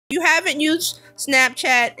you haven't used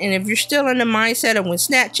Snapchat, and if you're still in the mindset of when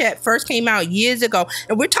Snapchat first came out years ago,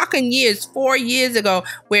 and we're talking years, 4 years ago,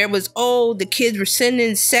 where it was, oh, the kids were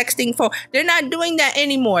sending sexting for, they're not doing that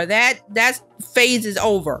anymore. That phase is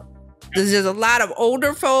over. There's a lot of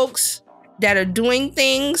older folks that are doing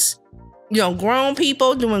things, grown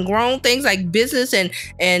people doing grown things like business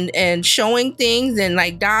and showing things. And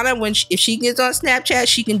like Donna, if she gets on Snapchat,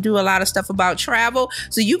 she can do a lot of stuff about travel.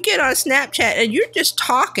 So you get on Snapchat and you're just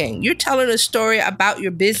talking. You're telling a story about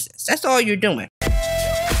your business. That's all you're doing.